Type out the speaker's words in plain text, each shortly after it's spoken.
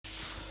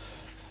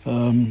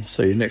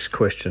So your next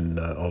question,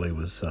 Ollie,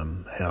 was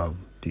how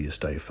do you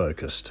stay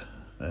focused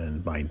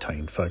and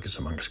maintain focus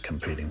amongst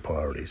competing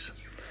priorities?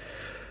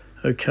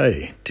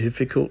 Okay,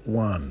 difficult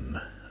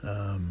one.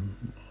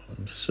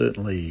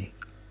 Certainly,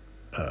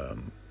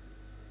 I've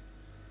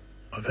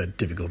had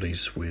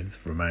difficulties with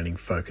remaining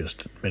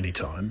focused many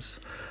times,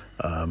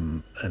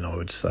 and I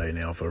would say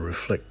now if I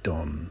reflect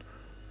on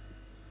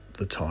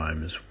the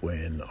times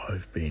when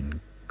I've been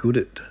good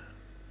at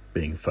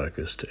being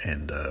focused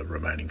and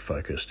remaining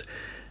focused,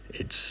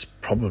 it's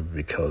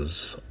probably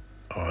because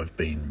I've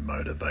been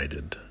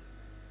motivated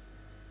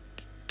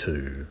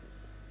to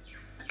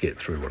get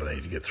through what I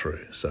need to get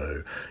through.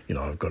 So,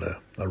 I've got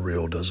a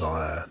real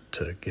desire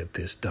to get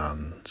this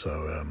done.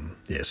 So,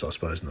 yes, I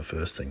suppose the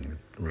first thing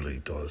really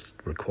does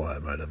require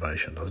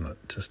motivation, doesn't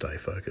it, to stay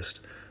focused.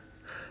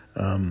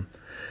 The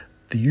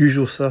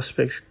usual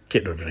suspects,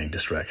 get rid of any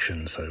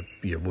distraction, so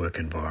your work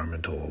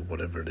environment or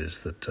whatever it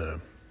is that,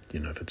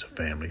 if it's a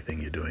family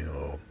thing you're doing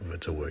or if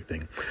it's a work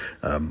thing,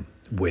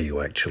 where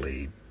you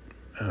actually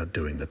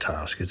doing the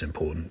task is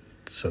important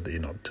so that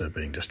you're not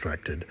being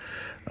distracted.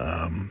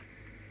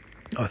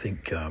 I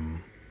think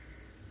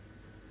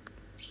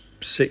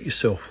set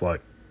yourself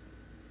like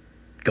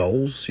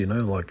goals,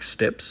 like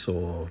steps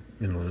or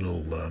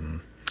little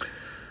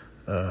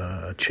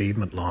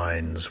achievement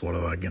lines. What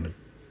am I going to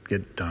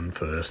get done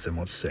first, then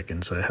what's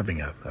second? So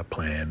having a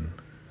plan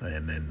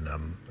and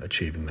then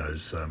achieving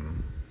those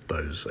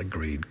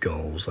agreed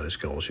goals, those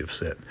goals you've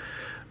set.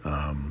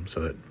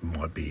 So that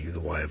might be the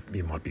way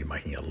you might be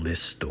making a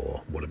list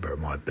or whatever it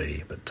might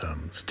be, but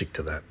stick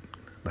to that.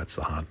 That's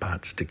the hard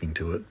part, sticking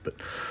to it. But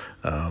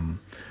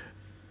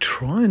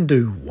try and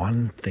do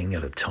one thing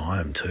at a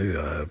time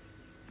too.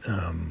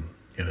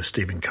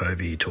 Stephen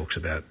Covey talks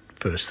about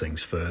first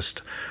things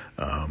first,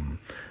 and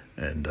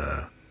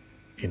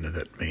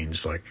that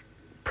means like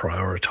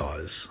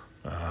prioritize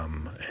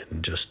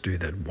and just do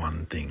that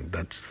one thing.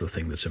 That's the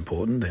thing that's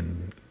important.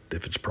 Then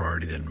if it's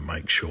priority, then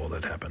make sure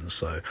that happens.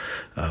 So,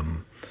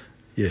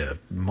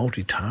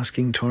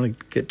 multitasking, trying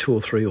to get 2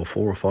 or 3 or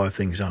 4 or 5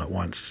 things done at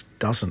once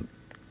doesn't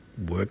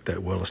work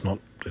that well. It's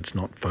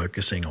not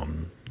focusing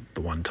on the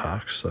one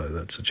task, so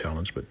that's a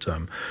challenge. But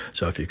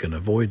so if you can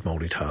avoid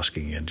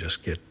multitasking and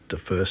just get the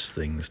first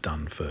things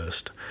done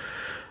first,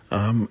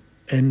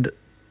 and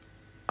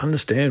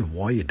understand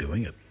why you're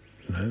doing it,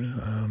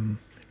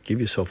 give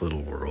yourself a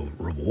little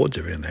rewards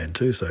every now and then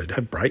too. So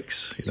have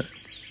breaks,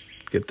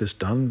 get this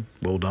done,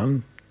 well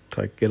done,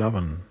 get up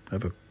and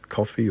have a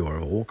coffee or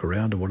a walk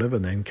around or whatever,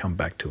 and then come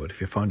back to it.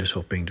 If you find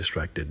yourself being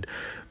distracted,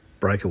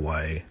 break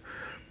away,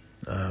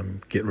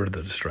 get rid of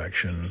the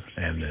distraction,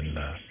 and then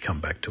come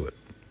back to it.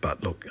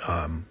 But look,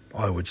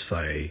 I would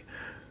say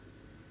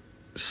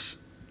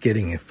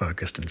getting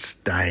focused and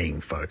staying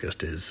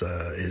focused is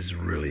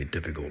really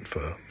difficult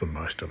for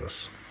most of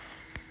us.